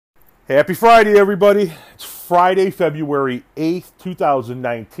Happy Friday, everybody. It's Friday, February 8th,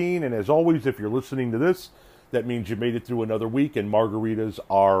 2019, and as always, if you're listening to this, that means you made it through another week and margaritas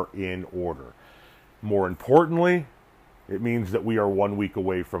are in order. More importantly, it means that we are 1 week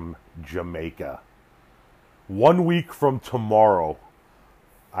away from Jamaica. 1 week from tomorrow,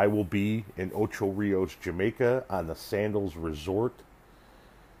 I will be in Ocho Rios, Jamaica, on the Sandals Resort,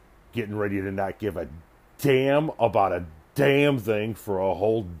 getting ready to not give a damn about a damn thing for a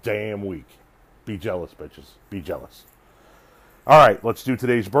whole damn week. Be jealous, bitches. Be jealous. All right, let's do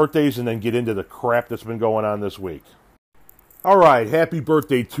today's birthdays and then get into the crap that's been going on this week. All right, happy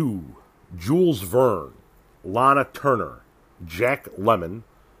birthday to Jules Verne, Lana Turner, Jack Lemmon,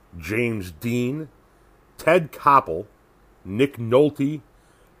 James Dean, Ted Koppel, Nick Nolte,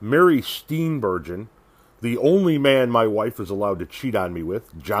 Mary Steenburgen, the only man my wife is allowed to cheat on me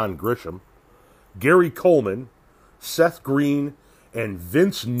with, John Grisham, Gary Coleman, Seth Green, and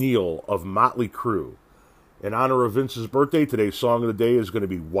Vince Neil of Motley Crue. In honor of Vince's birthday, today's song of the day is going to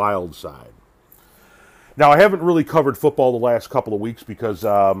be Wild Side. Now, I haven't really covered football the last couple of weeks because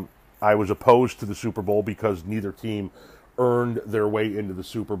I was opposed to the Super Bowl because neither team earned their way into the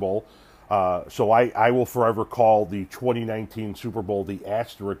Super Bowl. So I will forever call the 2019 Super Bowl the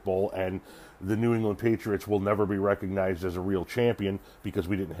Asterisk Bowl, and the New England Patriots will never be recognized as a real champion because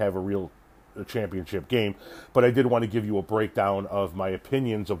we didn't have a real championship game. But I did want to give you a breakdown of my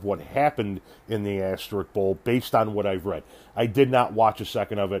opinions of what happened in the Asterisk Bowl based on what I've read. I did not watch a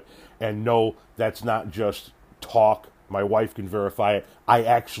second of it, and no, that's not just talk. My wife can verify it. I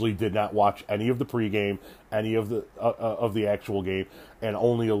actually did not watch any of the pregame, any of the actual game, and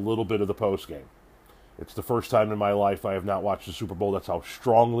only a little bit of the postgame. It's the first time in my life I have not watched the Super Bowl. That's how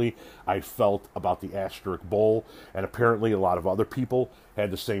strongly I felt about the Asterisk Bowl. And apparently a lot of other people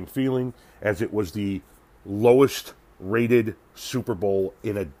had the same feeling, as it was the lowest rated Super Bowl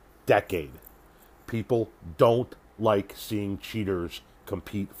in a decade. People don't like seeing cheaters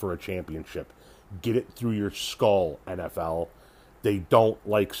compete for a championship. Get it through your skull, NFL. They don't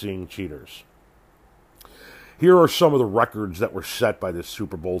like seeing cheaters. Here are some of the records that were set by this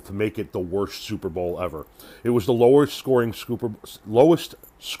Super Bowl to make it the worst Super Bowl ever. It was the lowest scoring Super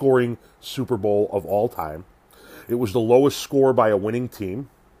Bowl of all time. It was the lowest score by a winning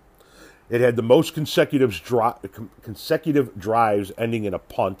team. It had the most consecutive drives ending in a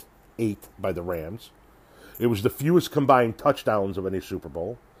punt, 8 by the Rams. It was the fewest combined touchdowns of any Super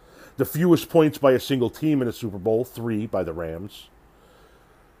Bowl. The fewest points by a single team in a Super Bowl, 3 by the Rams.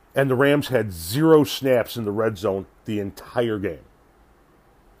 And the Rams had 0 snaps in the red zone the entire game.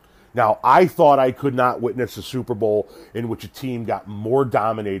 Now, I thought I could not witness a Super Bowl in which a team got more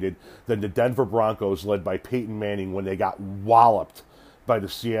dominated than the Denver Broncos led by Peyton Manning when they got walloped by the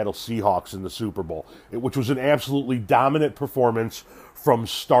Seattle Seahawks in the Super Bowl, which was an absolutely dominant performance from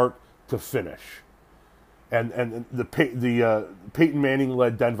start to finish. And the Peyton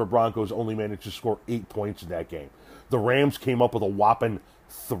Manning-led Denver Broncos only managed to score 8 points in that game. The Rams came up with a whopping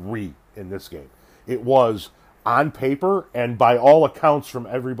 3 in this game. It was, on paper, and by all accounts from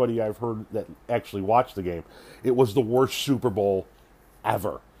everybody I've heard that actually watched the game, it was the worst Super Bowl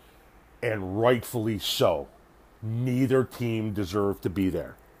ever. And rightfully so. Neither team deserved to be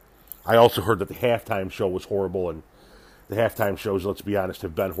there. I also heard that the halftime show was horrible, and the halftime shows, let's be honest,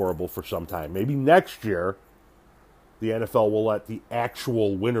 have been horrible for some time. Maybe next year, the NFL will let the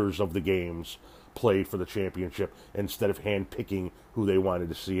actual winners of the games play for the championship instead of hand-picking who they wanted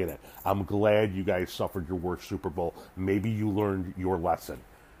to see in it. I'm glad you guys suffered your worst Super Bowl. Maybe you learned your lesson.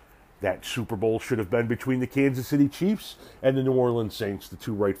 That Super Bowl should have been between the Kansas City Chiefs and the New Orleans Saints, the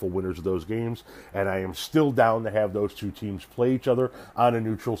two rightful winners of those games. And I am still down to have those two teams play each other on a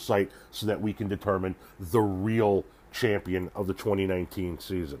neutral site so that we can determine the real champion of the 2019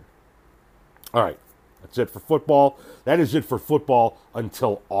 season. All right, that's it for football. That is it for football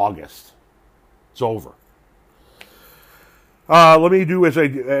until August. It's over. Let me do as I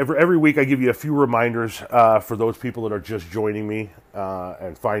do every week. I give you a few reminders for those people that are just joining me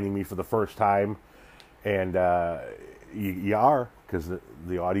and finding me for the first time, and you are, because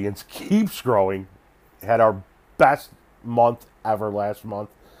the audience keeps growing. Had our best month ever last month.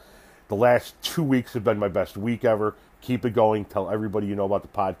 The last 2 weeks have been my best week ever. Keep it going. Tell everybody you know about the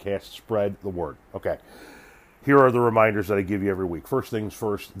podcast. Spread the word. Okay. Here are the reminders that I give you every week. First things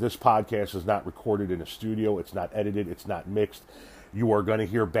first, this podcast is not recorded in a studio. It's not edited. It's not mixed. You are going to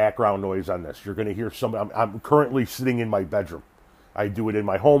hear background noise on this. You're going to hear I'm currently sitting in my bedroom. I do it in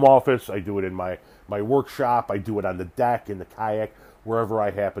my home office. I do it in my workshop. I do it on the deck, in the kayak, wherever I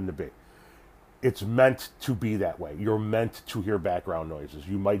happen to be. It's meant to be that way. You're meant to hear background noises.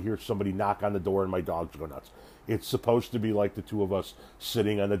 You might hear somebody knock on the door and my dogs go nuts. It's supposed to be like the two of us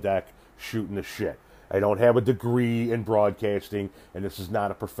sitting on the deck shooting the shit. I don't have a degree in broadcasting, and this is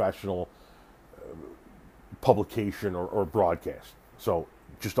not a professional publication or broadcast. So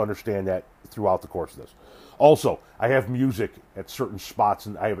just understand that throughout the course of this. Also, I have music at certain spots,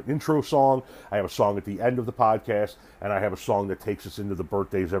 and I have an intro song, I have a song at the end of the podcast, and I have a song that takes us into the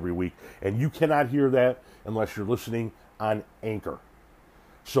birthdays every week. And you cannot hear that unless you're listening on Anchor.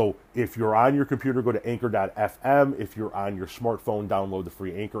 So if you're on your computer, go to anchor.fm. If you're on your smartphone, download the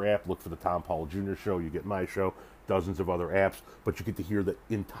free Anchor app. Look for the Tom Powell Jr. Show. You get my show, dozens of other apps, but you get to hear the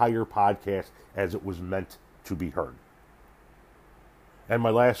entire podcast as it was meant to be heard. And my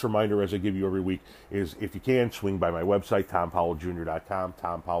last reminder, as I give you every week, is if you can, swing by my website, tompowelljr.com,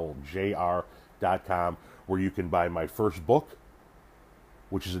 tompowelljr.com, where you can buy my first book,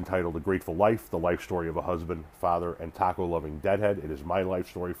 which is entitled A Grateful Life, the life story of a husband, father, and taco-loving deadhead. It is my life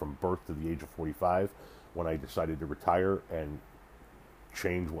story from birth to the age of 45, when I decided to retire and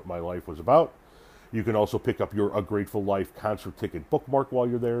change what my life was about. You can also pick up your A Grateful Life concert ticket bookmark while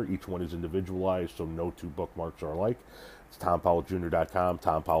you're there. Each one is individualized, so no two bookmarks are alike. It's tompowelljr.com,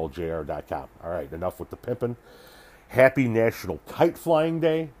 tompowelljr.com. All right, enough with the pimping. Happy National Kite Flying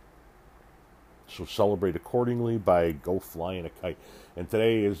Day. So celebrate accordingly by go flying a kite. And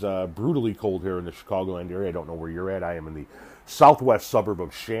today is brutally cold here in the Chicagoland area. I don't know where you're at. I am in the southwest suburb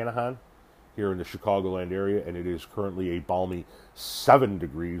of Shanahan here in the Chicagoland area, and it is currently a balmy 7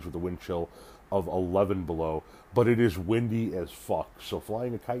 degrees with a wind chill of 11 below. But it is windy as fuck, so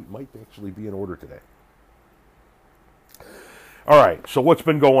flying a kite might actually be in order today. All right, so what's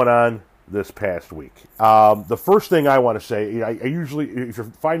been going on this past week? The first thing I want to say, I usually, if you're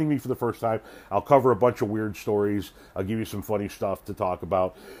finding me for the first time, I'll cover a bunch of weird stories. I'll give you some funny stuff to talk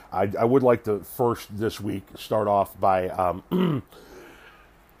about. I would like to first this week start off by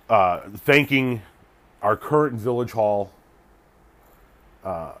thanking our current Village Hall,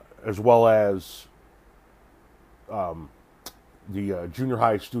 as well as the Junior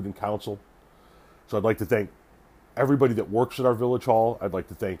High Student Council. So I'd like to thank everybody that works at our Village Hall. I'd like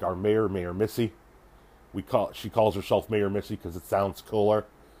to thank our mayor, Mayor Missy. She calls herself Mayor Missy because it sounds cooler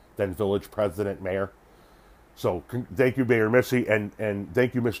than Village President Mayor. So thank you, Mayor Missy, and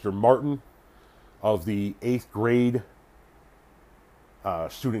thank you, Mr. Martin of the 8th grade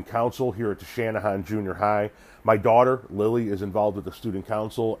student council here at the Shanahan Junior High. My daughter, Lily, is involved with the student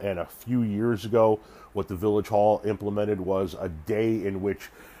council, and a few years ago, what the Village Hall implemented was a day in which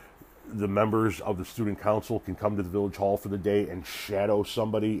the members of the student council can come to the Village Hall for the day and shadow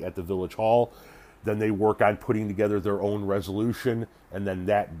somebody at the Village Hall. Then they work on putting together their own resolution, and then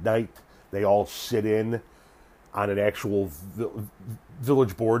that night they all sit in on an actual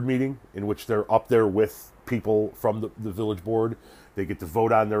village board meeting in which they're up there with people from the village board. They get to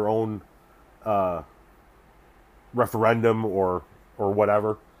vote on their own referendum or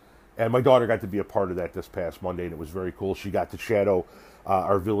whatever. And my daughter got to be a part of that this past Monday, and it was very cool. She got to shadow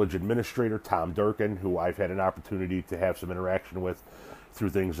our village administrator, Tom Durkin, who I've had an opportunity to have some interaction with through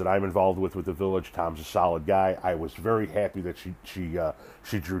things that I'm involved with the village. Tom's a solid guy. I was very happy that she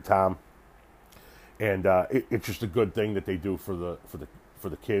drew Tom, and it's just a good thing that they do for the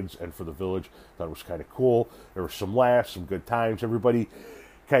kids and for the village. Thought it was kind of cool. There were some laughs, some good times. Everybody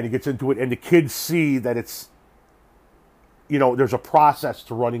kind of gets into it, and the kids see that it's, there's a process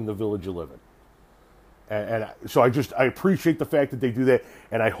to running the village you live in. And so I appreciate the fact that they do that,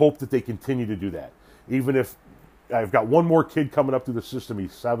 and I hope that they continue to do that. Even if I've got one more kid coming up through the system,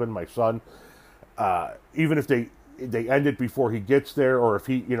 he's 7, my son. Even if they end it before he gets there, or if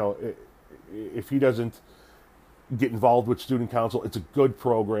he doesn't get involved with student council, it's a good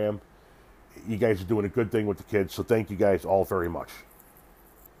program. You guys are doing a good thing with the kids, so thank you guys all very much.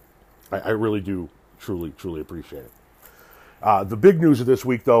 I really do truly appreciate it. The big news of this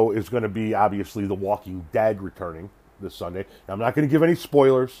week, though, is going to be, obviously, The Walking Dead returning this Sunday. Now, I'm not going to give any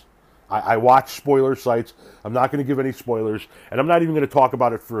spoilers. I watch spoiler sites. I'm not going to give any spoilers, and I'm not even going to talk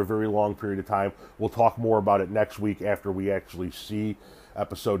about it for a very long period of time. We'll talk more about it next week after we actually see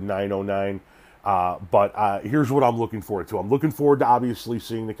episode 909. But here's what I'm looking forward to. I'm looking forward to, obviously,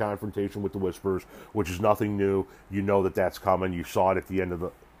 seeing the confrontation with the Whisperers, which is nothing new. You know that's coming. You saw it at the end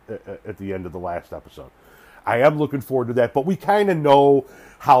of the last episode. I am looking forward to that, but we kind of know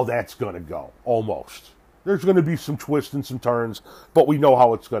how that's going to go, almost. There's going to be some twists and some turns, but we know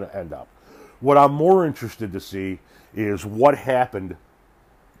how it's going to end up. What I'm more interested to see is what happened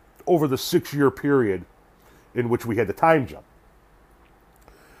over the 6-year period in which we had the time jump.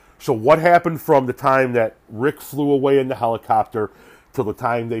 So what happened from the time that Rick flew away in the helicopter till the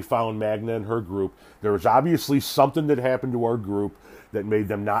time they found Magna and her group? There was obviously something that happened to our group that made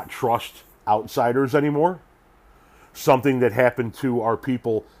them not trust outsiders anymore. something that happened to our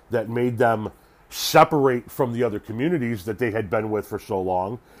people that made them separate from the other communities that they had been with for so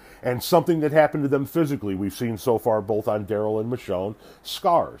long, and something that happened to them physically. We've seen so far, both on Daryl and Michonne,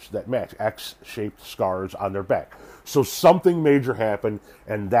 scars that match, X-shaped scars on their back. So something major happened,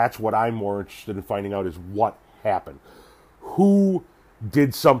 and that's what I'm more interested in finding out, is what happened. Who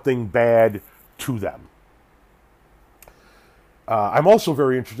did something bad to them? I'm also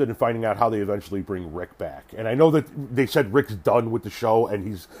very interested in finding out how they eventually bring Rick back. And I know that they said Rick's done with the show,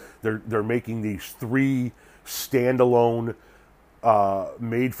 and they're making these 3 standalone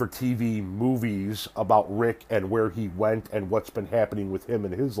made-for-TV movies about Rick and where he went and what's been happening with him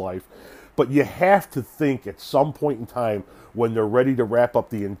in his life. But you have to think at some point in time, when they're ready to wrap up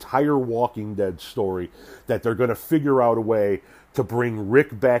the entire Walking Dead story, that they're going to figure out a way to bring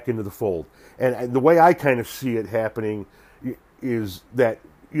Rick back into the fold. And the way I kind of see it happening is that,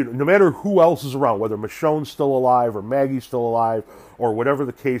 no matter who else is around, whether Michonne's still alive or Maggie's still alive or whatever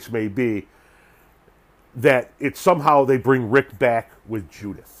the case may be, that it's somehow they bring Rick back with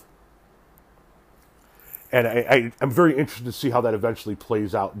Judith. And I'm very interested to see how that eventually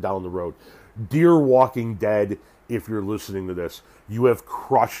plays out down the road. Dear Walking Dead, if you're listening to this, you have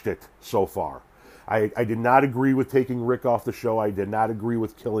crushed it so far. I did not agree with taking Rick off the show. I did not agree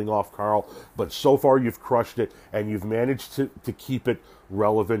with killing off Carl. But so far you've crushed it, and you've managed to keep it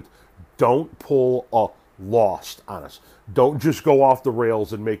relevant. Don't pull a Lost on us. Don't just go off the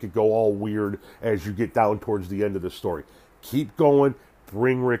rails and make it go all weird as you get down towards the end of the story. Keep going.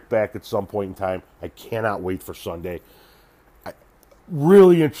 Bring Rick back at some point in time. I cannot wait for Sunday. I'm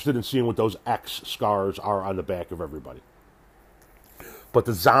really interested in seeing what those X scars are on the back of everybody. But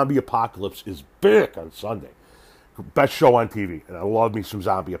the zombie apocalypse is big on Sunday. Best show on TV. And I love me some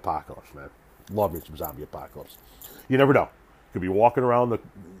zombie apocalypse, man. Love me some zombie apocalypse. You never know. You could be walking around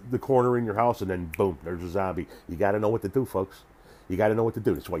the corner in your house, and then boom, there's a zombie. You got to know what to do, folks. You got to know what to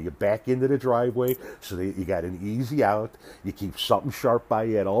do. That's why you back into the driveway, so that you got an easy out. You keep something sharp by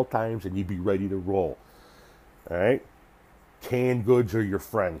you at all times, and you be ready to roll. All right? Canned goods are your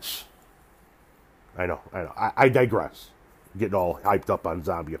friends. I know. I digress. Getting all hyped up on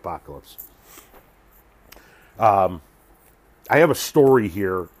zombie apocalypse. I have a story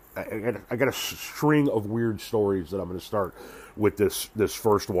here. I got a string of weird stories that I'm going to start with this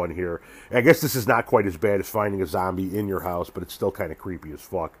first one here. I guess this is not quite as bad as finding a zombie in your house, but it's still kind of creepy as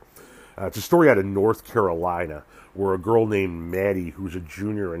fuck. It's a story out of North Carolina where a girl named Maddie, who's a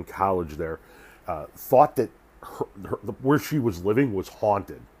junior in college there, thought that where she was living was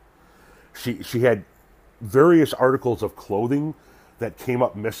haunted. She had various articles of clothing that came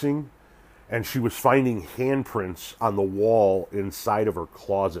up missing, and she was finding handprints on the wall inside of her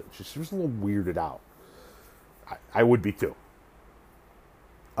closet. She was a little weirded out. I would be too.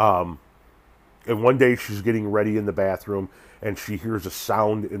 And one day she's getting ready in the bathroom, and she hears a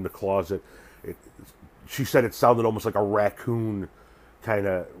sound in the closet. She said it sounded almost like a raccoon kind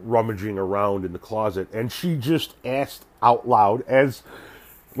of rummaging around in the closet. And she just asked out loud, as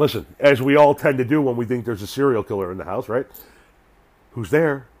we all tend to do when we think there's a serial killer in the house, right? Who's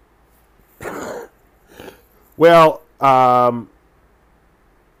there? Well,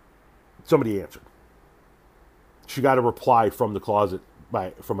 somebody answered. She got a reply from the closet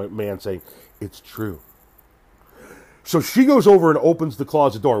from a man saying, "It's true." So she goes over and opens the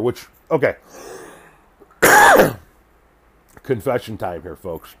closet door, which, okay. Confession time here,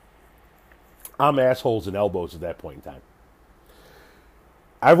 folks. I'm assholes and elbows at that point in time.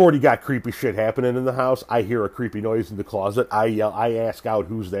 I've already got creepy shit happening in the house. I hear a creepy noise in the closet. I yell, I ask out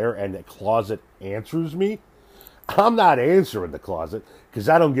who's there, and the closet answers me. I'm not answering the closet because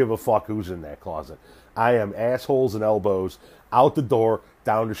I don't give a fuck who's in that closet. I am assholes and elbows out the door,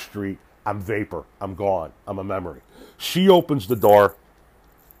 down the street. I'm vapor. I'm gone. I'm a memory. She opens the door,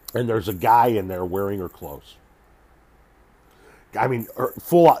 and there's a guy in there wearing her clothes. I mean, her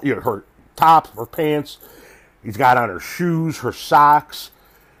her top, her pants. He's got on her shoes, her socks,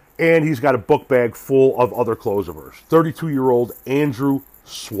 and he's got a book bag full of other clothes of hers. 32-year-old Andrew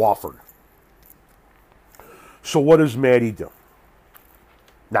Swafford. So what does Maddie do?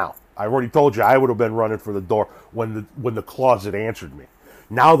 Now, I've already told you I would have been running for the door when the closet answered me.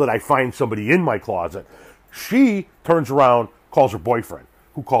 Now that I find somebody in my closet, she turns around, calls her boyfriend,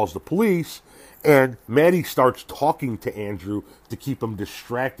 who calls the police, and Maddie starts talking to Andrew to keep him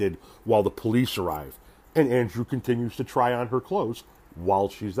distracted while the police arrive. And Andrew continues to try on her clothes while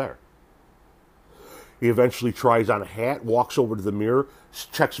she's there. He eventually tries on a hat, walks over to the mirror,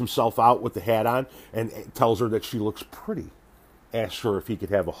 checks himself out with the hat on, and tells her that she looks pretty. Asks her if he could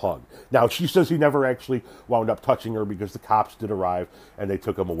have a hug. Now, she says he never actually wound up touching her because the cops did arrive and they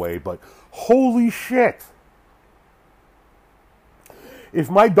took him away. But holy shit! If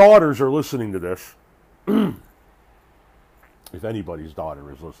my daughters are listening to this, if anybody's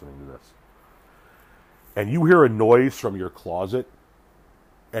daughter is listening to this, and you hear a noise from your closet,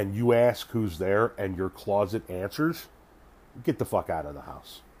 and you ask who's there, and your closet answers, get the fuck out of the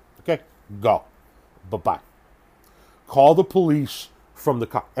house. Okay? Go. Bye-bye. Call the police from the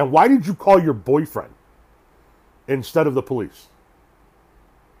car. And why did you call your boyfriend instead of the police?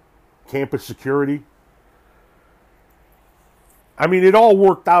 Campus security? I mean, it all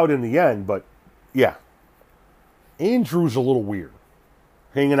worked out in the end, but yeah. Andrew's a little weird.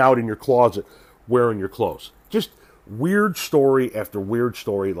 Hanging out in your closet, wearing your clothes. Just weird story after weird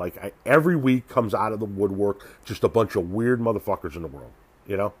story. Like, every week comes out of the woodwork. Just a bunch of weird motherfuckers in the world.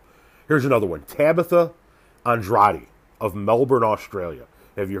 You know? Here's another one. Tabitha Andrade of Melbourne, Australia.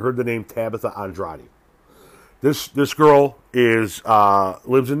 Have you heard the name Tabitha Andrade? This girl is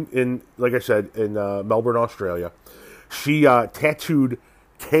lives in like I said, in Melbourne, Australia. She tattooed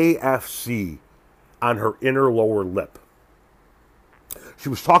KFC on her inner lower lip. She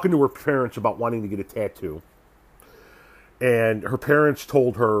was talking to her parents about wanting to get a tattoo. And her parents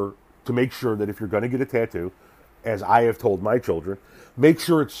told her to make sure that if you're going to get a tattoo, as I have told my children, make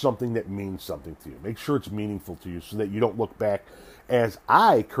sure it's something that means something to you. Make sure it's meaningful to you so that you don't look back, as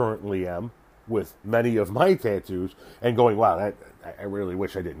I currently am with many of my tattoos, and going, wow, I really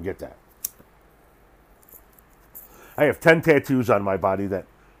wish I didn't get that. I have 10 tattoos on my body that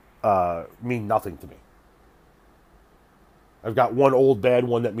mean nothing to me. I've got one old bad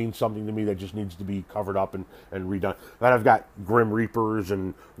one that means something to me that just needs to be covered up and redone. Then I've got Grim Reapers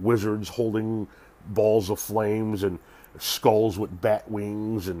and wizards holding balls of flames and skulls with bat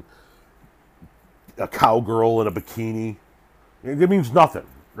wings and a cowgirl in a bikini. It means nothing,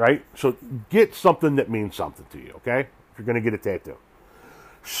 right? So get something that means something to you, okay? If you're going to get a tattoo.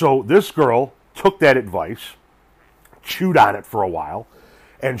 So this girl took that advice, chewed on it for a while,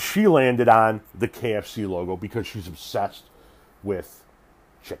 and she landed on the KFC logo because she's obsessed with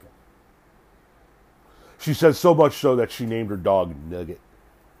chicken. She says so much so that she named her dog Nugget.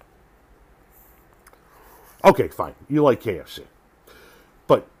 Okay, fine. You like KFC.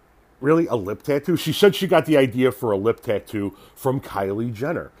 But really, a lip tattoo? She said she got the idea for a lip tattoo from Kylie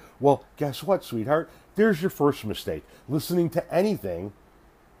Jenner. Well, guess what, sweetheart? There's your first mistake. Listening to anything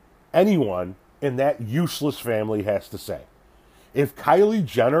anyone in that useless family has to say. If Kylie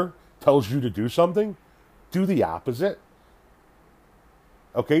Jenner tells you to do something, do the opposite.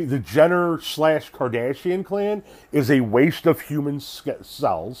 Okay, the Jenner/Kardashian clan is a waste of human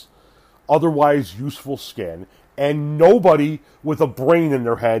cells, otherwise useful skin, and nobody with a brain in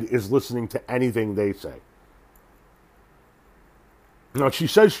their head is listening to anything they say. Now, she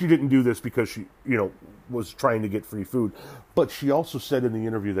says she didn't do this because she, was trying to get free food, but she also said in the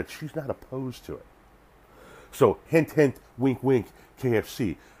interview that she's not opposed to it. So, hint, hint, wink, wink,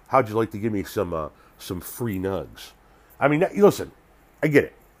 KFC. How'd you like to give me some free nugs? I mean, listen, I get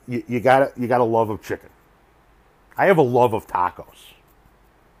it. You got a love of chicken. I have a love of tacos.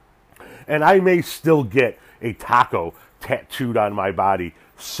 And I may still get a taco tattooed on my body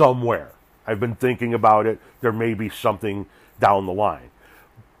somewhere. I've been thinking about it. There may be something down the line.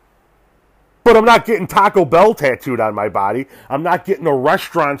 But I'm not getting Taco Bell tattooed on my body. I'm not getting a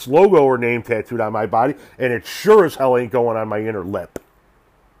restaurant's logo or name tattooed on my body. And it sure as hell ain't going on my inner lip.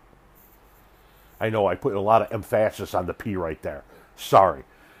 I know I put a lot of emphasis on the P right there. Sorry.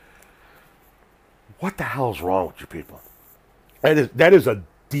 What the hell is wrong with you people? That is a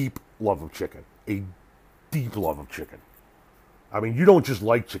deep love of chicken. A deep love of chicken. I mean, you don't just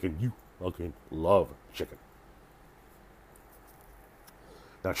like chicken. You fucking love chicken.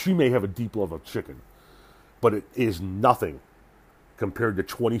 Now, she may have a deep love of chicken, but it is nothing compared to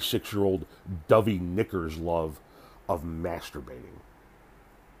 26-year-old Dovey Knickers' love of masturbating.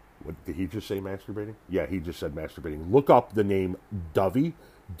 What, did he just say masturbating? Yeah, he just said masturbating. Look up the name Dovey,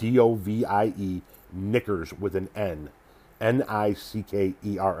 D-O-V-I-E, Knickers with an N,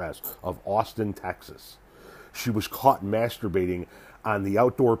 N-I-C-K-E-R-S, of Austin, Texas. She was caught masturbating on the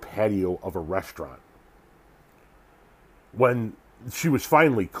outdoor patio of a restaurant. When she was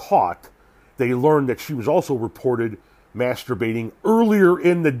finally caught, they learned that she was also reported masturbating earlier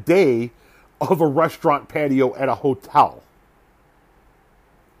in the day of a restaurant patio at a hotel.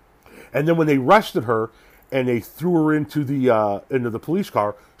 And then when they arrested her and they threw her into the police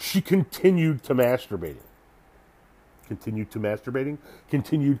car, she continued to masturbating. Continued to masturbating?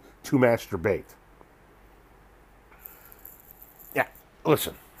 Continued to masturbate. Yeah,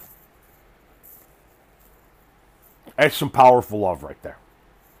 listen. That's some powerful love right there.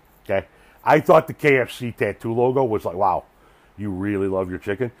 Okay? I thought the KFC tattoo logo was like, wow, you really love your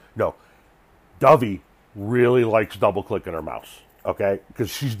chicken? No. Dovey really likes double-clicking her mouse. Okay? Because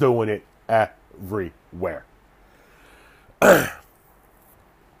she's doing it everywhere.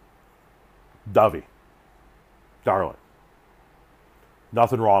 Dovey. Darling.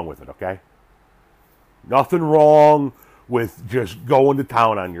 Nothing wrong with it, okay? Nothing wrong with just going to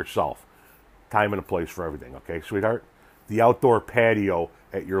town on yourself. Time and a place for everything, okay, sweetheart? The outdoor patio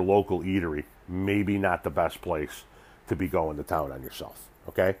at your local eatery, maybe not the best place to be going to town on yourself,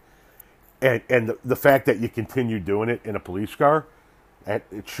 okay? And the fact that you continue doing it in a police car, it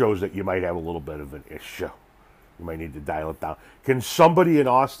shows that you might have a little bit of an issue. You might need to dial it down. Can somebody in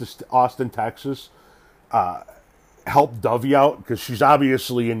Austin, Texas, help Dovey out? Because she's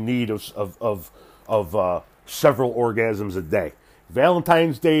obviously in need of several orgasms a day.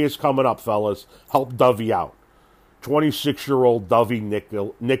 Valentine's Day is coming up, fellas. Help Dovey out. 26-year-old Dovey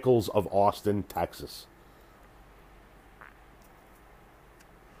Nichols of Austin, Texas.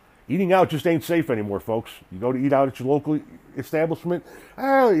 Eating out just ain't safe anymore, folks. You go to eat out at your local establishment.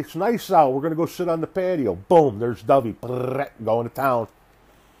 Oh, it's nice out. We're going to go sit on the patio. Boom, there's Dovey. Going to town.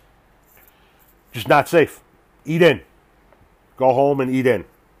 Just not safe. Eat in. Go home and eat in.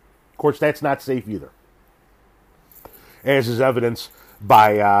 Of course, that's not safe either. As is evidenced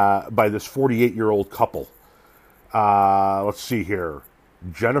by this 48-year-old couple. Let's see here.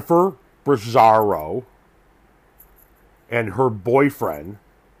 Jennifer Brazzaro and her boyfriend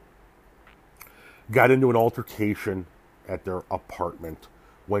got into an altercation at their apartment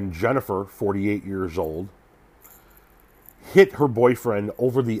when Jennifer, 48 years old, hit her boyfriend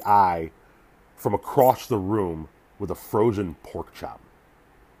over the eye from across the room with a frozen pork chop.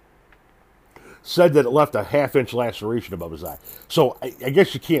 Said that it left a half-inch laceration above his eye. So I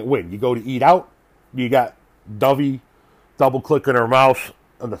guess you can't win. You go to eat out, you got Dovey double-clicking her mouse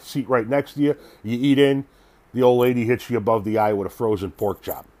on the seat right next to you. You eat in, the old lady hits you above the eye with a frozen pork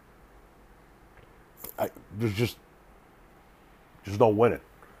chop. There's just no winning.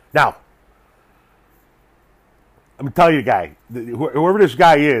 Now, I'm going to tell you, guy, whoever this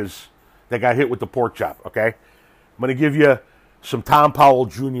guy is that got hit with the pork chop, okay? I'm going to give you some Tom Powell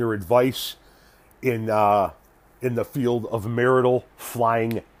Jr. advice in the field of marital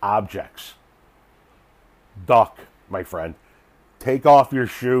flying objects. Duck, my friend. Take off your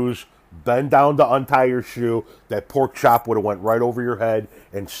shoes, bend down to untie your shoe. That pork chop would have went right over your head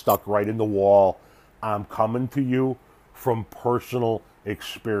and stuck right in the wall. I'm coming to you from personal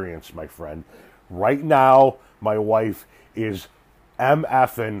experience, my friend. Right now, my wife is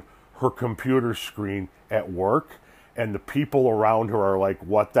MFing her computer screen at work, and the people around her are like,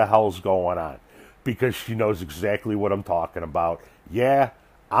 what the hell's going on? Because she knows exactly what I'm talking about. Yeah,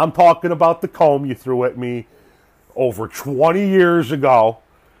 I'm talking about the comb you threw at me over 20 years ago.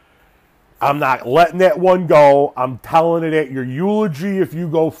 I'm not letting that one go. I'm telling it at your eulogy if you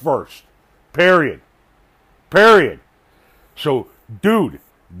go first. Period. So, dude,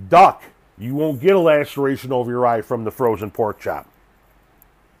 duck. You won't get a laceration over your eye from the frozen pork chop.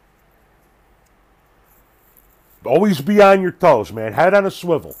 Always be on your toes, man. Head on a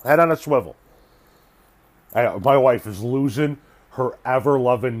swivel. My wife is losing her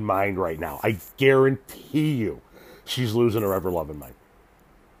ever-loving mind right now. I guarantee you she's losing her ever-loving mind.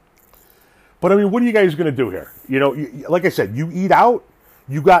 But, I mean, what are you guys going to do here? You know, like I said, you eat out,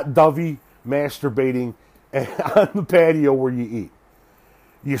 you got Dovey masturbating on the patio where you eat.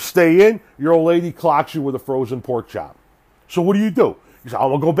 You stay in, your old lady clocks you with a frozen pork chop. So what do? You say, I'm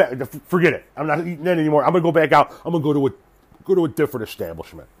going to go back. Forget it. I'm not eating that anymore. I'm going to go back out. I'm going to go to a different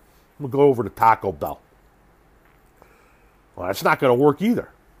establishment. I'm going to go over to Taco Bell. Well, that's not going to work either.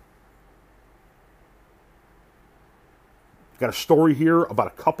 Got a story here about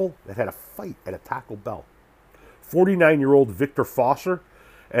a couple that had a fight at a Taco Bell. 49-year-old Victor Foster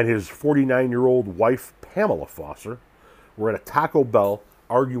and his 49-year-old wife, Pamela Foster, were at a Taco Bell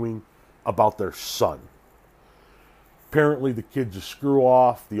arguing about their son. Apparently, the kid's a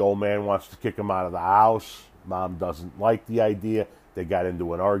screw-off. The old man wants to kick him out of the house. Mom doesn't like the idea. They got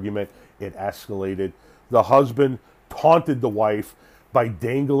into an argument. It escalated. The husband taunted the wife by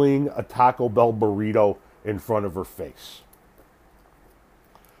dangling a Taco Bell burrito in front of her face.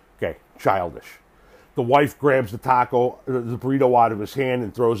 Okay, childish. The wife grabs the burrito out of his hand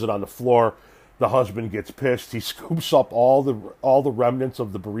and throws it on the floor. The husband gets pissed. He scoops up all the remnants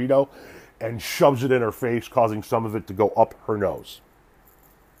of the burrito and shoves it in her face, causing some of it to go up her nose.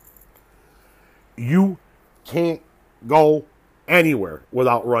 You can't go anywhere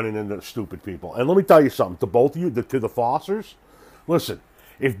without running into stupid people. And let me tell you something, to both of you, to the Fosters, listen,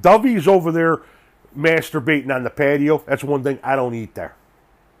 if Dovey's over there masturbating on the patio, that's one thing I don't eat there.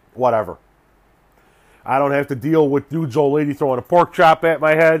 Whatever. I don't have to deal with dude's old lady throwing a pork chop at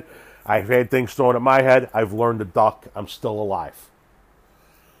my head. I've had things thrown at my head. I've learned to duck. I'm still alive.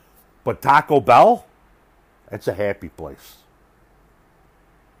 But Taco Bell, that's a happy place.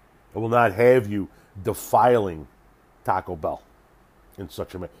 I will not have you defiling Taco Bell in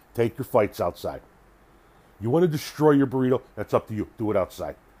such a manner. Take your fights outside. You want to destroy your burrito? That's up to you. Do it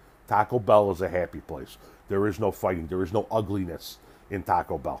outside. Taco Bell is a happy place. There is no fighting. There is no ugliness in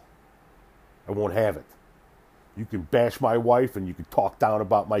Taco Bell. I won't have it. You can bash my wife and you can talk down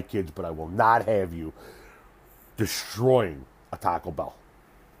about my kids, but I will not have you destroying a Taco Bell.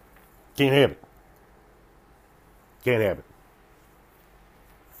 Can't have it. Can't have it.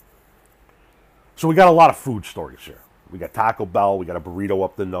 So we got a lot of food stories here. We got Taco Bell. We got a burrito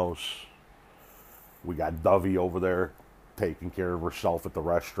up the nose. We got Dovey over there taking care of herself at the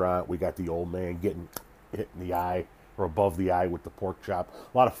restaurant. We got the old man getting hit in the eye or above the eye with the pork chop.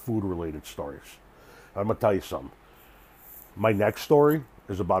 A lot of food-related stories. I'm going to tell you something. My next story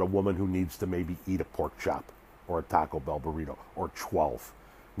is about a woman who needs to maybe eat a pork chop or a Taco Bell burrito or 12.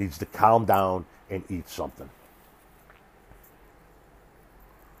 Needs to calm down and eat something.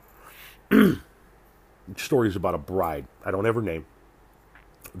 Story is about a bride. I don't ever name.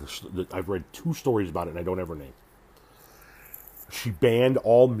 I've read 2 stories about it and I don't ever name. She banned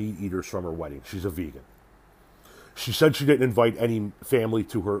all meat eaters from her wedding. She's a vegan. She said she didn't invite any family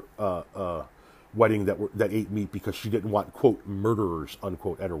to her wedding that ate meat because she didn't want, quote, murderers,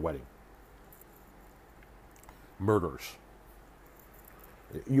 unquote, at her wedding. Murderers.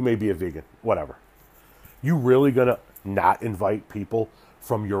 You may be a vegan, whatever. You really gonna not invite people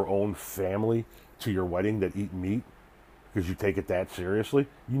from your own family to your wedding that eat meat because you take it that seriously?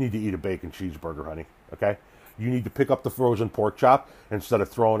 You need to eat a bacon cheeseburger, honey, okay? You need to pick up the frozen pork chop instead of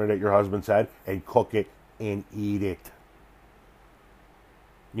throwing it at your husband's head and cook it and eat it.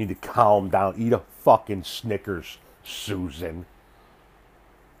 You need to calm down. Eat a fucking Snickers, Susan.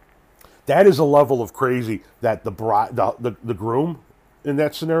 That is a level of crazy that the bride, the groom in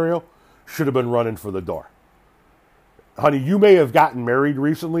that scenario should have been running for the door. Honey, you may have gotten married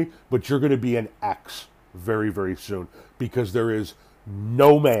recently, but you're going to be an ex very, very soon because there is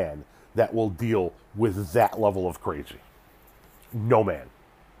no man that will deal with that level of crazy. No man.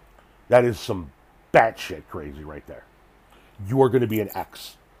 That is some batshit crazy right there. You are going to be an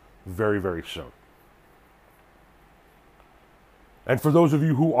ex very, very soon. And for those of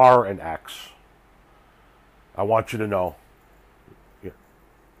you who are an ex, I want you to know,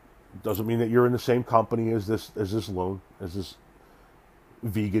 it doesn't mean that you're in the same company as this loon, as this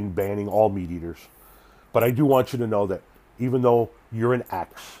vegan banning all meat eaters. But I do want you to know that even though you're an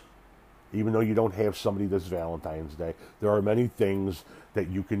ex, even though you don't have somebody this Valentine's Day, there are many things that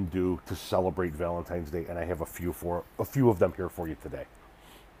you can do to celebrate Valentine's Day, and I have a few of them here for you today.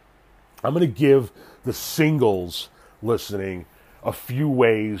 I'm going to give the singles listening a few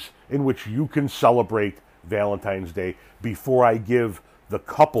ways in which you can celebrate Valentine's Day before I give the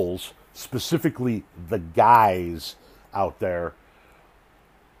couples, specifically the guys out there,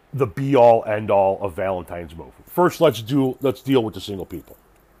 the be-all, end-all of Valentine's move. First, let's deal with the single people.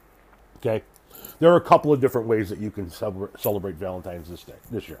 Okay? There are a couple of different ways that you can celebrate Valentine's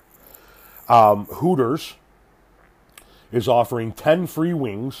this year. Hooters is offering 10 free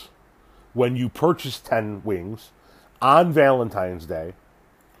wings when you purchase 10 wings on Valentine's Day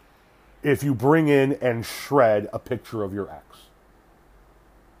if you bring in and shred a picture of your ex.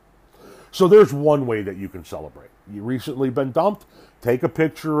 So there's one way that you can celebrate. You recently been dumped, take a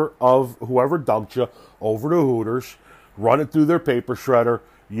picture of whoever dumped you over to Hooters, run it through their paper shredder,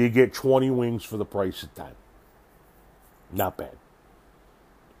 you get 20 wings for the price of 10. Not bad.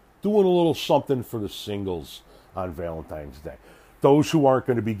 Doing a little something for the singles on Valentine's Day. Those who aren't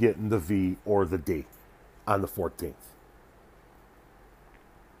going to be getting the V or the D on the 14th.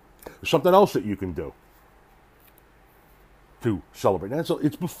 There's something else that you can do to celebrate. And so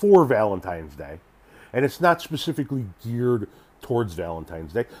it's before Valentine's Day, and it's not specifically geared towards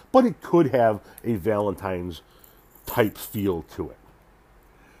Valentine's Day, but it could have a Valentine's type feel to it.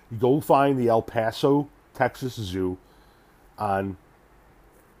 You go find the El Paso, Texas Zoo on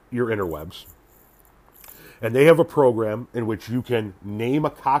your interwebs, and they have a program in which you can name a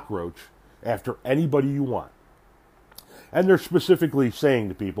cockroach after anybody you want. And they're specifically saying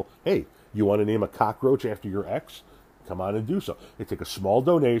to people, hey, you want to name a cockroach after your ex? Come on and do so. They take a small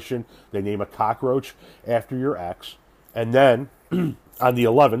donation, they name a cockroach after your ex, and then on the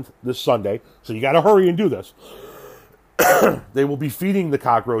 11th, this Sunday, so you got to hurry and do this, they will be feeding the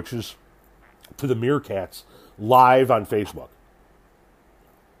cockroaches to the meerkats live on Facebook.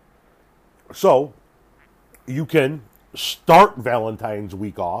 So you can start Valentine's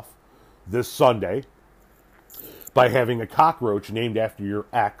week off this Sunday by having a cockroach named after your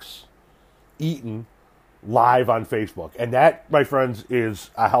ex eaten live on Facebook. And that, my friends,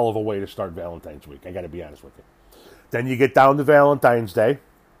 is a hell of a way to start Valentine's week. I got to be honest with you. Then you get down to Valentine's Day.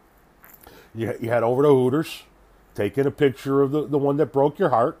 You head over to Hooters, take in a picture of the one that broke your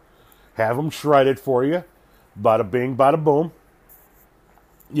heart, have them shredded for you. Bada bing, bada boom.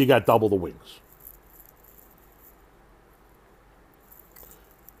 You got double the wings.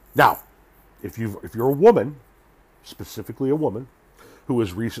 Now, if you're a woman, specifically a woman, who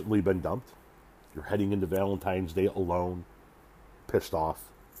has recently been dumped, you're heading into Valentine's Day alone, pissed off,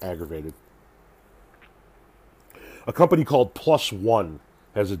 aggravated. A company called Plus One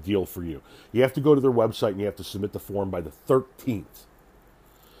has a deal for you. You have to go to their website and you have to submit the form by the 13th.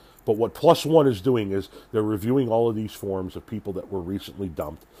 But what Plus One is doing is they're reviewing all of these forms of people that were recently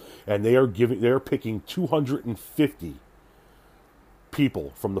dumped, and they're picking 250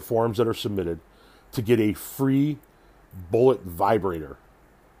 people from the forms that are submitted to get a free bullet vibrator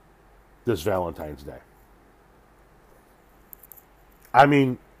this Valentine's Day. I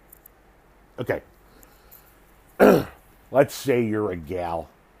mean, okay. Let's say you're a gal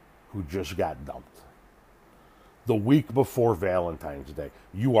who just got dumped. The week before Valentine's Day,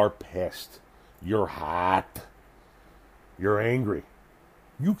 you are pissed. You're hot. You're angry.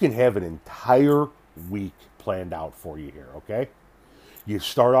 You can have an entire week planned out for you here, okay? You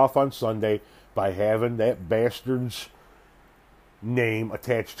start off on Sunday by having that bastard's name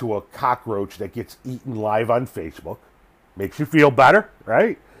attached to a cockroach that gets eaten live on Facebook. Makes you feel better,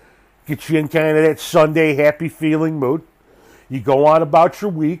 right? Gets you in kind of that Sunday happy feeling mood. You go on about your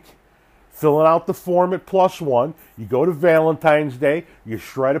week, filling out the form at Plus One. You go to Valentine's Day. You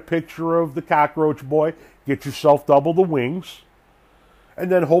shred a picture of the cockroach boy. Get yourself double the wings. And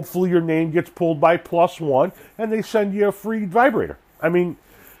then hopefully your name gets pulled by Plus One, and they send you a free vibrator. I mean,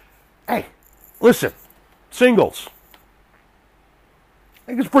 hey, listen, singles. I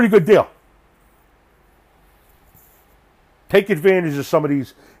think it's a pretty good deal. Take advantage of some of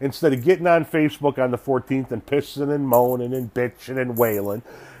these, instead of getting on Facebook on the 14th and pissing and moaning and bitching and wailing.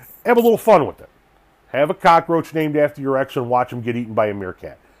 Have a little fun with it. Have a cockroach named after your ex and watch him get eaten by a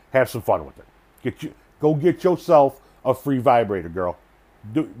meerkat. Have some fun with it. Go get yourself a free vibrator, girl.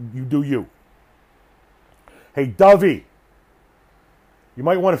 Do you. Hey, Dovey, you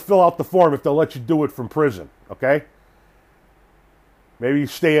might want to fill out the form if they'll let you do it from prison, okay? Maybe you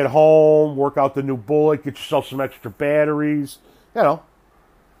stay at home, work out the new bullet, get yourself some extra batteries, you know.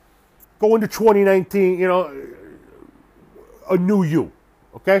 Go into 2019, you know, a new you,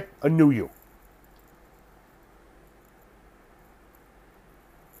 okay? A new you.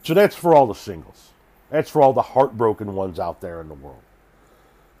 So that's for all the singles. That's for all the heartbroken ones out there in the world.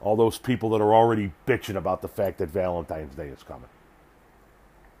 All those people that are already bitching about the fact that Valentine's Day is coming.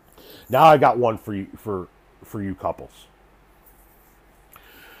 Now I got one for you couples.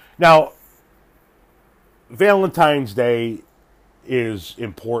 Now, Valentine's Day is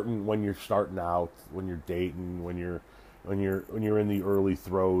important when you're starting out, when you're dating, when you're in the early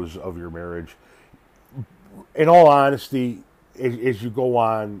throes of your marriage. In all honesty, as you go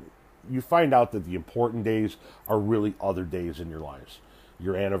on, you find out that the important days are really other days in your lives.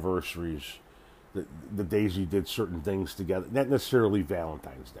 Your anniversaries, the days you did certain things together. Not necessarily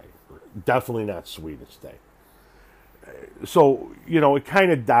Valentine's Day. Definitely not Sweetest Day. So, you know, it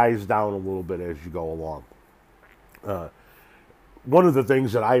kind of dies down a little bit as you go along. One of the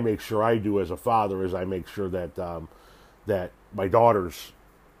things that I make sure I do as a father is I make sure that that my daughters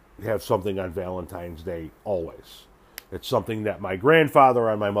have something on Valentine's Day always. It's something that my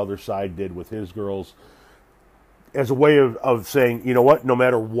grandfather on my mother's side did with his girls as a way of saying, you know what, no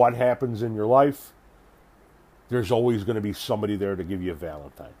matter what happens in your life, there's always going to be somebody there to give you a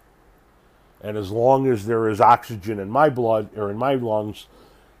Valentine. And as long as there is oxygen in my blood or in my lungs,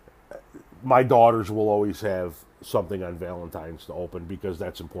 my daughters will always have something on Valentine's to open because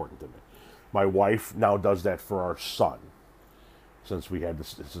that's important to me. My wife now does that for our son. Since we had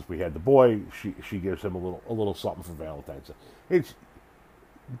the boy, she gives him a little something for Valentine's Day. It's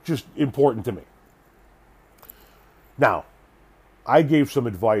just important to me. Now, I gave some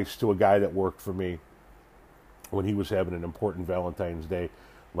advice to a guy that worked for me when he was having an important Valentine's Day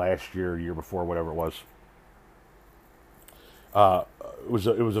last year, year before, whatever it was. It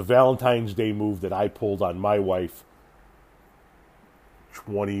was a Valentine's Day move that I pulled on my wife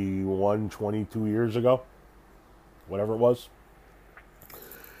 21, 22 years ago, whatever it was.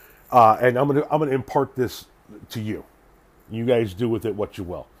 And I'm gonna impart this to you. You guys do with it what you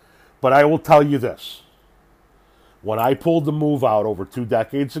will. But I will tell you this. When I pulled the move out over 2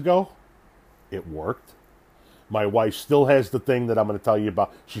 decades ago, it worked. My wife still has the thing that I'm going to tell you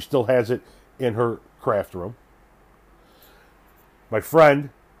about. She still has it in her craft room. My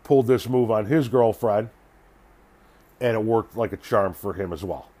friend pulled this move on his girlfriend and it worked like a charm for him as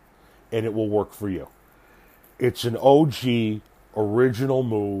well. And it will work for you. It's an OG original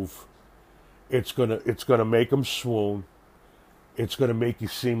move. It's gonna make them swoon. It's gonna make you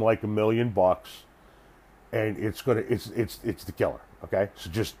seem like $1,000,000, and it's the killer. Okay, so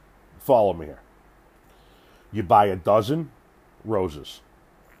just follow me here. You buy a dozen roses,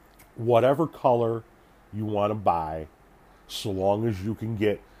 whatever color you want to buy, so long as you can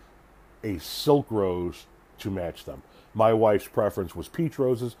get a silk rose to match them. My wife's preference was peach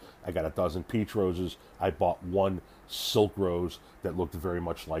roses. I got a dozen peach roses. I bought one silk rose that looked very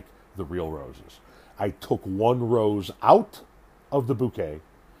much like the real roses. I took one rose out of the bouquet.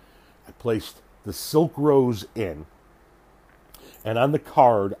 I placed the silk rose in. And on the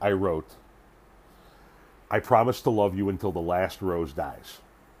card I wrote, I promise to love you until the last rose dies.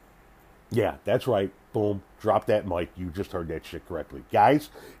 Yeah, that's right. Boom. Drop that mic. You just heard that shit correctly. Guys,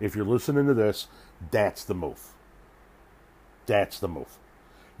 if you're listening to this, that's the move. That's the move.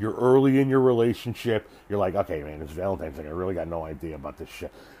 You're early in your relationship. You're like, okay, man, it's Valentine's Day. I really got no idea about this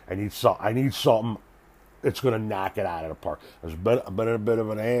shit. I need something that's going to knock it out of the park. I've been a bit of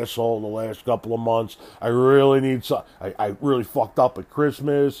an asshole the last couple of months. I really need some. I really fucked up at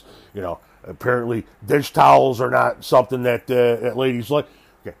Christmas. You know, apparently dish towels are not something that ladies like.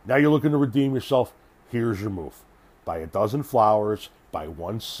 Okay, now you're looking to redeem yourself. Here's your move. Buy a dozen flowers, buy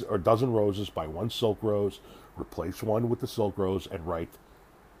a dozen roses, buy one silk rose, replace one with the silk rose, and write,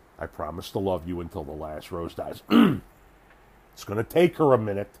 I promise to love you until the last rose dies. It's going to take her a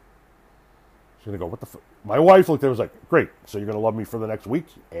minute. She's going to go, what the fuck? My wife looked at her and was like, great, so you're going to love me for the next week,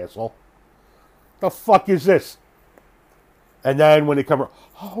 you asshole? The fuck is this? And then when they come around,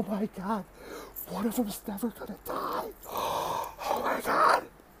 oh my God, one of them's never going to die. Oh my God.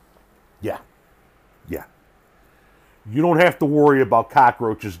 Yeah. Yeah. You don't have to worry about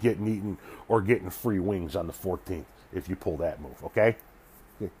cockroaches getting eaten or getting free wings on the 14th if you pull that move, okay?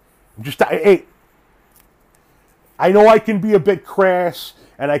 Hey, I know I can be a bit crass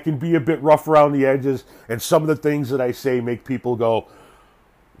and I can be a bit rough around the edges, and some of the things that I say make people go,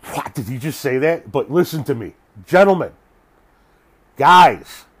 what, did he just say that? But listen to me. Gentlemen,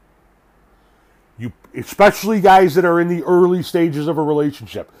 guys, you, especially guys that are in the early stages of a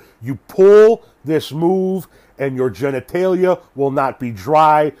relationship, you pull this move and your genitalia will not be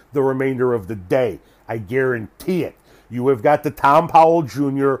dry the remainder of the day. I guarantee it. You have got the Tom Powell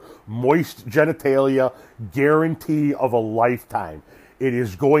Jr. moist genitalia guarantee of a lifetime. It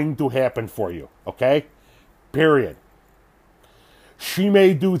is going to happen for you, okay? Period. She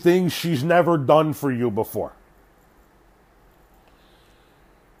may do things she's never done for you before.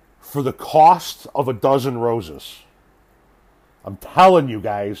 For the cost of a dozen roses, I'm telling you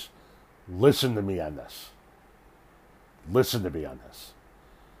guys, listen to me on this. Listen to me on this.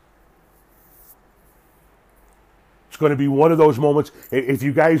 It's going to be one of those moments. If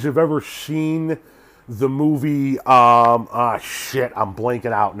you guys have ever seen the movie, shit, I'm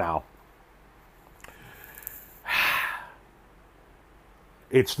blanking out now.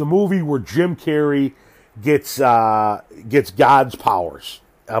 It's the movie where Jim Carrey gets God's powers.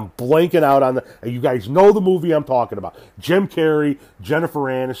 I'm blanking out on you guys know the movie I'm talking about. Jim Carrey, Jennifer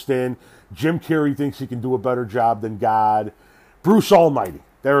Aniston. Jim Carrey thinks he can do a better job than God. Bruce Almighty.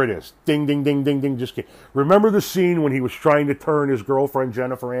 There it is. Ding, ding, ding, ding, ding. Just kidding. Remember the scene when he was trying to turn his girlfriend,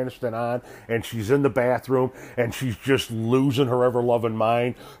 Jennifer Aniston, on, and she's in the bathroom, and she's just losing her ever-loving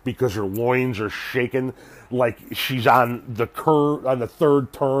mind because her loins are shaking like she's on the curve, on the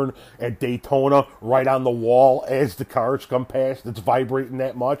third turn at Daytona, right on the wall as the cars come past. It's vibrating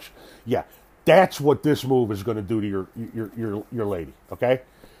that much. Yeah, that's what this move is going to do to your lady, okay?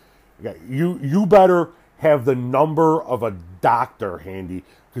 You better have the number of a doctor handy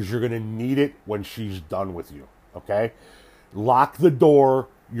because you're going to need it when she's done with you, okay? Lock the door,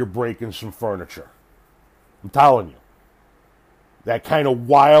 you're breaking some furniture. I'm telling you. That kind of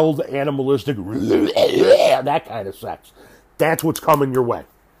wild, animalistic, that kind of sex. That's what's coming your way.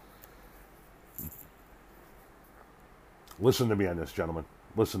 Listen to me on this, gentlemen.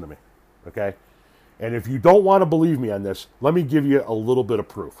 Listen to me, okay? And if you don't want to believe me on this, let me give you a little bit of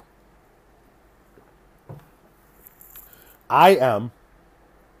proof. I am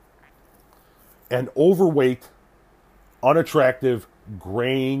an overweight, unattractive,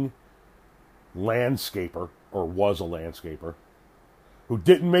 graying landscaper, or was a landscaper, who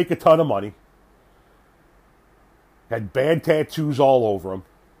didn't make a ton of money, had bad tattoos all over him,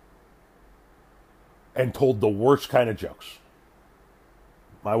 and told the worst kind of jokes.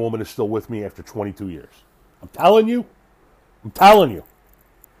 My woman is still with me after 22 years. I'm telling you.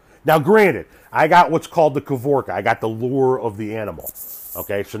 Now, granted, I got what's called the Kavorka. I got the lure of the animal.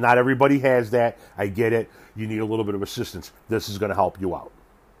 Okay, so not everybody has that. I get it. You need a little bit of assistance. This is going to help you out.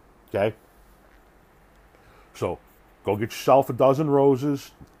 Okay? So go get yourself a dozen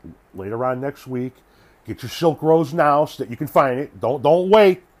roses later on next week. Get your silk rose now so that you can find it. Don't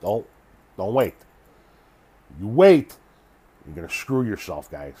wait. Don't wait. You wait, you're going to screw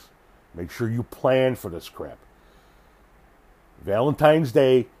yourself, guys. Make sure you plan for this crap. Valentine's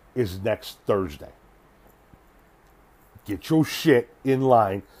Day is next Thursday. Get your shit in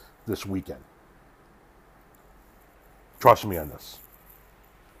line this weekend. Trust me on this.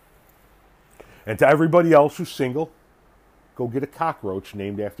 And to everybody else who's single, go get a cockroach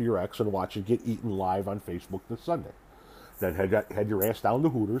named after your ex and watch it get eaten live on Facebook this Sunday. Then head your ass down to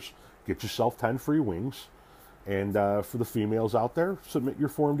Hooters, get yourself 10 free wings, and for the females out there, submit your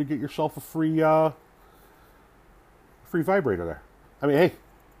form to get yourself a free vibrator there. I mean, hey,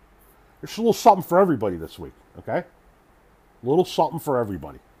 there's a little something for everybody this week, okay? A little something for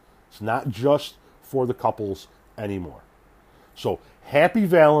everybody. It's not just for the couples anymore. So, happy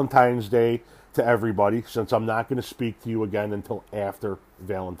Valentine's Day to everybody, since I'm not going to speak to you again until after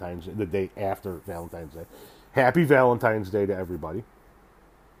Valentine's Day, the day after Valentine's Day. Happy Valentine's Day to everybody.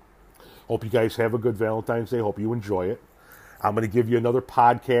 Hope you guys have a good Valentine's Day. Hope you enjoy it. I'm going to give you another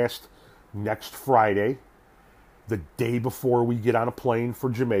podcast next Friday, the day before we get on a plane for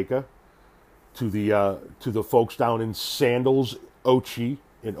Jamaica, to the folks down in Sandals, Ochi,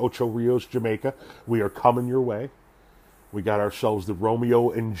 in Ocho Rios, Jamaica. We are coming your way. We got ourselves the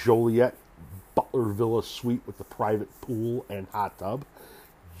Romeo and Joliet Butler Villa Suite with the private pool and hot tub.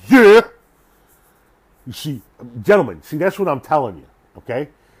 Yeah! You see, gentlemen, that's what I'm telling you, okay?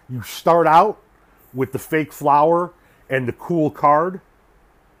 You start out with the fake flower and the cool card,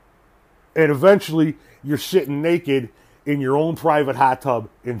 and eventually you're sitting naked in your own private hot tub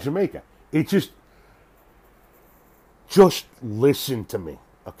in Jamaica. It just listen to me,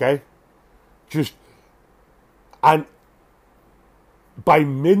 okay? By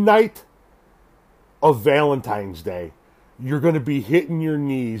midnight of Valentine's Day, you're going to be hitting your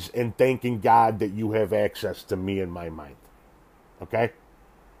knees and thanking God that you have access to me in my mind, okay?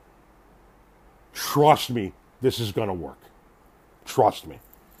 Trust me, this is going to work. Trust me.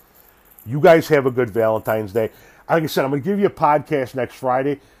 You guys have a good Valentine's Day. Like I said, I'm going to give you a podcast next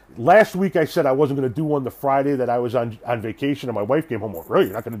Friday. Last week I said I wasn't going to do one the Friday that I was on vacation, and my wife came home. Really,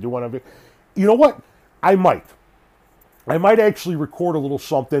 you're not going to do one on vacation? You know what? I might. I might actually record a little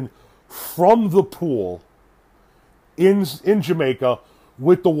something from the pool in Jamaica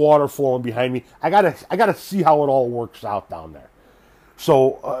with the water flowing behind me. I gotta see how it all works out down there.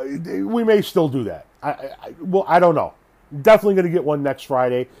 So we may still do that. I don't know. Definitely going to get one next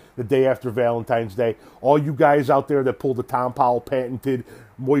Friday, the day after Valentine's Day. All you guys out there that pulled the Tom Powell patented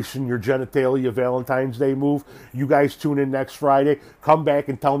moisten your genitalia Valentine's Day move, you guys tune in next Friday. Come back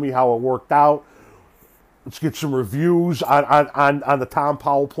and tell me how it worked out. Let's get some reviews on the Tom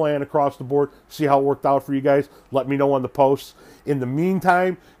Powell plan across the board. See how it worked out for you guys. Let me know on the posts. In the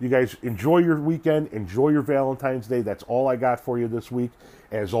meantime, you guys enjoy your weekend. Enjoy your Valentine's Day. That's all I got for you this week.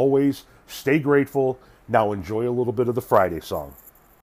 As always, stay grateful. Now enjoy a little bit of the Friday song.